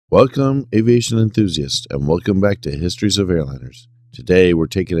Welcome, aviation enthusiasts, and welcome back to Histories of Airliners. Today, we're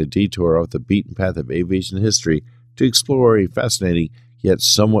taking a detour off the beaten path of aviation history to explore a fascinating yet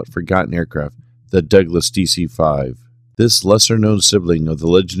somewhat forgotten aircraft, the Douglas DC-5. This lesser-known sibling of the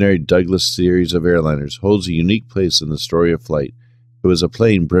legendary Douglas series of airliners holds a unique place in the story of flight. It was a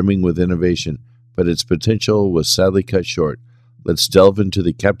plane brimming with innovation, but its potential was sadly cut short. Let's delve into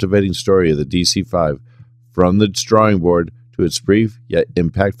the captivating story of the DC-5, from the drawing board to its brief yet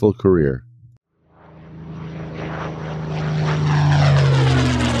impactful career.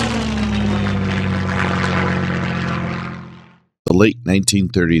 The late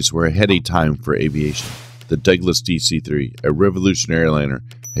 1930s were a heady time for aviation. The Douglas DC-3, a revolutionary airliner,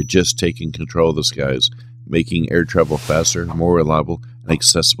 had just taken control of the skies, making air travel faster, more reliable, and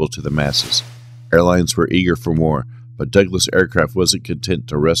accessible to the masses. Airlines were eager for more, but Douglas Aircraft wasn't content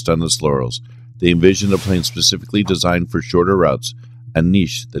to rest on its laurels. They envisioned a plane specifically designed for shorter routes, a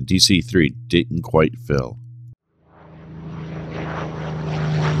niche the DC-3 didn't quite fill.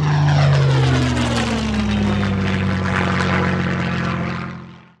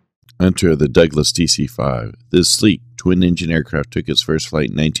 Enter the Douglas DC-5. This sleek, twin-engine aircraft took its first flight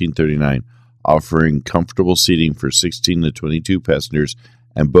in 1939, offering comfortable seating for 16 to 22 passengers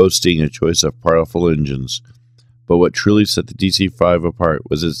and boasting a choice of powerful engines. But what truly set the DC-5 apart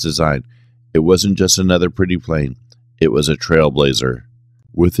was its design. It wasn't just another pretty plane, it was a trailblazer.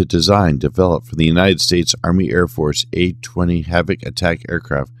 With a design developed for the United States Army Air Force A-20 Havoc attack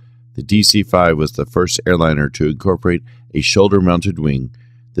aircraft, the DC-5 was the first airliner to incorporate a shoulder-mounted wing.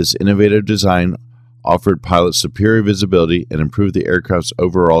 This innovative design offered pilots superior visibility and improved the aircraft's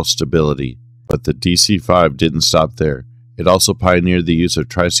overall stability. But the DC-5 didn't stop there. It also pioneered the use of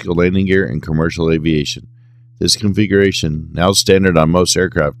tricycle landing gear in commercial aviation. This configuration, now standard on most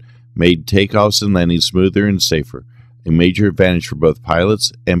aircraft, made takeoffs and landings smoother and safer, a major advantage for both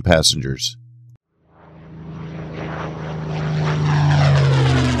pilots and passengers.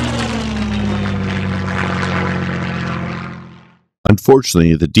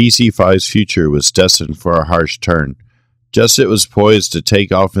 Unfortunately, the DC-5's future was destined for a harsh turn. Just as it was poised to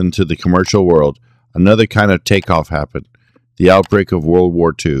take off into the commercial world, another kind of takeoff happened: the outbreak of World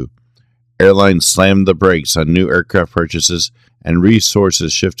War II. Airlines slammed the brakes on new aircraft purchases, and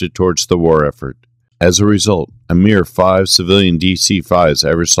resources shifted towards the war effort. As a result, a mere 5 civilian DC-5's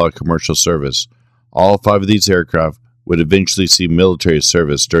ever saw commercial service. All 5 of these aircraft would eventually see military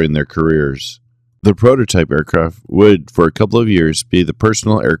service during their careers. The prototype aircraft would, for a couple of years, be the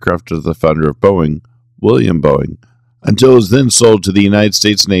personal aircraft of the founder of Boeing, William Boeing, until it was then sold to the United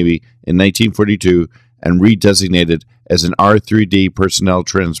States Navy in 1942 and redesignated as an R-3D personnel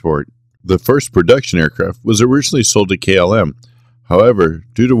transport. The first production aircraft was originally sold to KLM. However,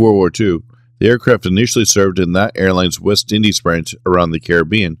 due to World War II, the aircraft initially served in that airline's West Indies branch around the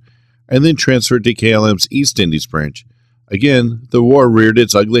Caribbean, and then transferred to KLM's East Indies branch. Again, the war reared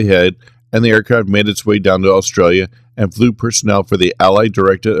its ugly head, and the aircraft made its way down to Australia and flew personnel for the Allied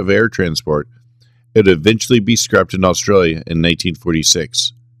Directorate of Air Transport. It would eventually be scrapped in Australia in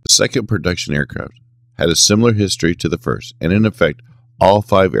 1946. The second production aircraft had a similar history to the first, and in effect, all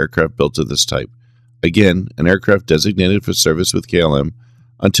 5 aircraft built of this type. Again, an aircraft designated for service with KLM,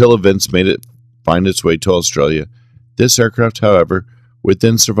 until events made it find its way to Australia. This aircraft, however, would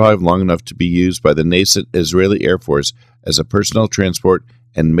then survive long enough to be used by the nascent Israeli Air Force as a personnel transport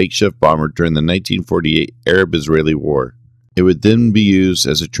and makeshift bomber during the 1948 Arab-Israeli War. It would then be used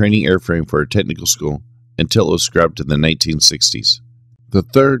as a training airframe for a technical school until it was scrapped in the 1960s. The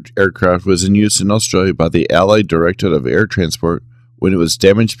third aircraft was in use in Australia by the Allied Directorate of Air Transport when it was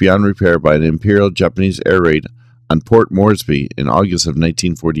damaged beyond repair by an Imperial Japanese air raid on Port Moresby in August of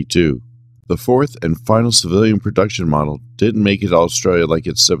 1942. The fourth and final civilian production model didn't make it to Australia like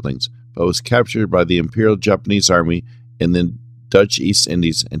its siblings, but was captured by the Imperial Japanese Army in the Dutch East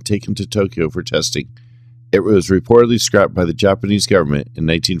Indies and taken to Tokyo for testing. It was reportedly scrapped by the Japanese government in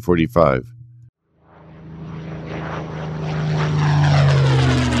 1945.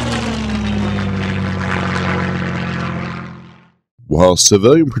 While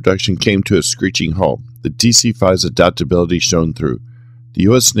civilian production came to a screeching halt, the DC-5's adaptability shone through. The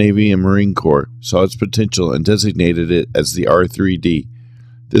U.S. Navy and Marine Corps saw its potential and designated it as the R-3D.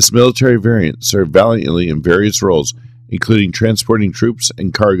 This military variant served valiantly in various roles, including transporting troops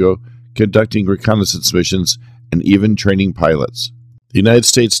and cargo, conducting reconnaissance missions, and even training pilots. The United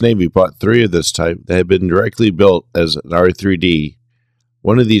States Navy bought 3 of this type that had been directly built as an R-3D.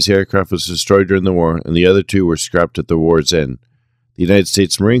 One of these aircraft was destroyed during the war, and the other 2 were scrapped at the war's end. The United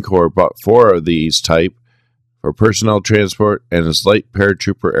States Marine Corps bought 4 of these type for personnel transport and as light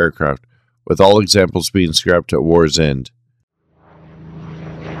paratrooper aircraft, with all examples being scrapped at war's end.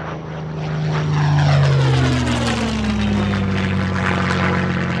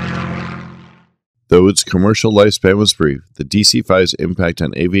 Though its commercial lifespan was brief, the DC-5's impact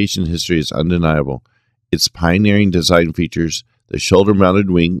on aviation history is undeniable. Its pioneering design features, the shoulder-mounted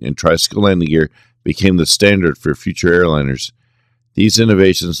wing and tricycle landing gear, became the standard for future airliners. These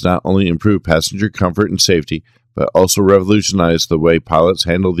innovations not only improved passenger comfort and safety, but also revolutionized the way pilots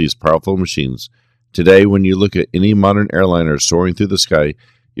handle these powerful machines. Today, when you look at any modern airliner soaring through the sky,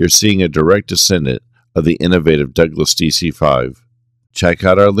 you're seeing a direct descendant of the innovative Douglas DC-5. Check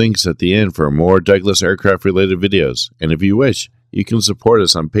out our links at the end for more Douglas aircraft-related videos, and if you wish, you can support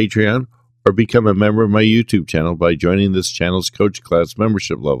us on Patreon or become a member of my YouTube channel by joining this channel's Coach Class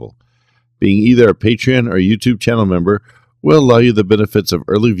membership level. Being either a Patreon or YouTube channel member will allow you the benefits of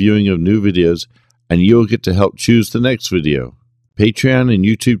early viewing of new videos, and you will get to help choose the next video. Patreon and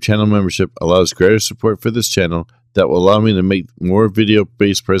YouTube channel membership allows greater support for this channel that will allow me to make more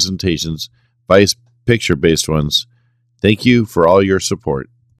video-based presentations, vice picture-based ones. Thank you for all your support.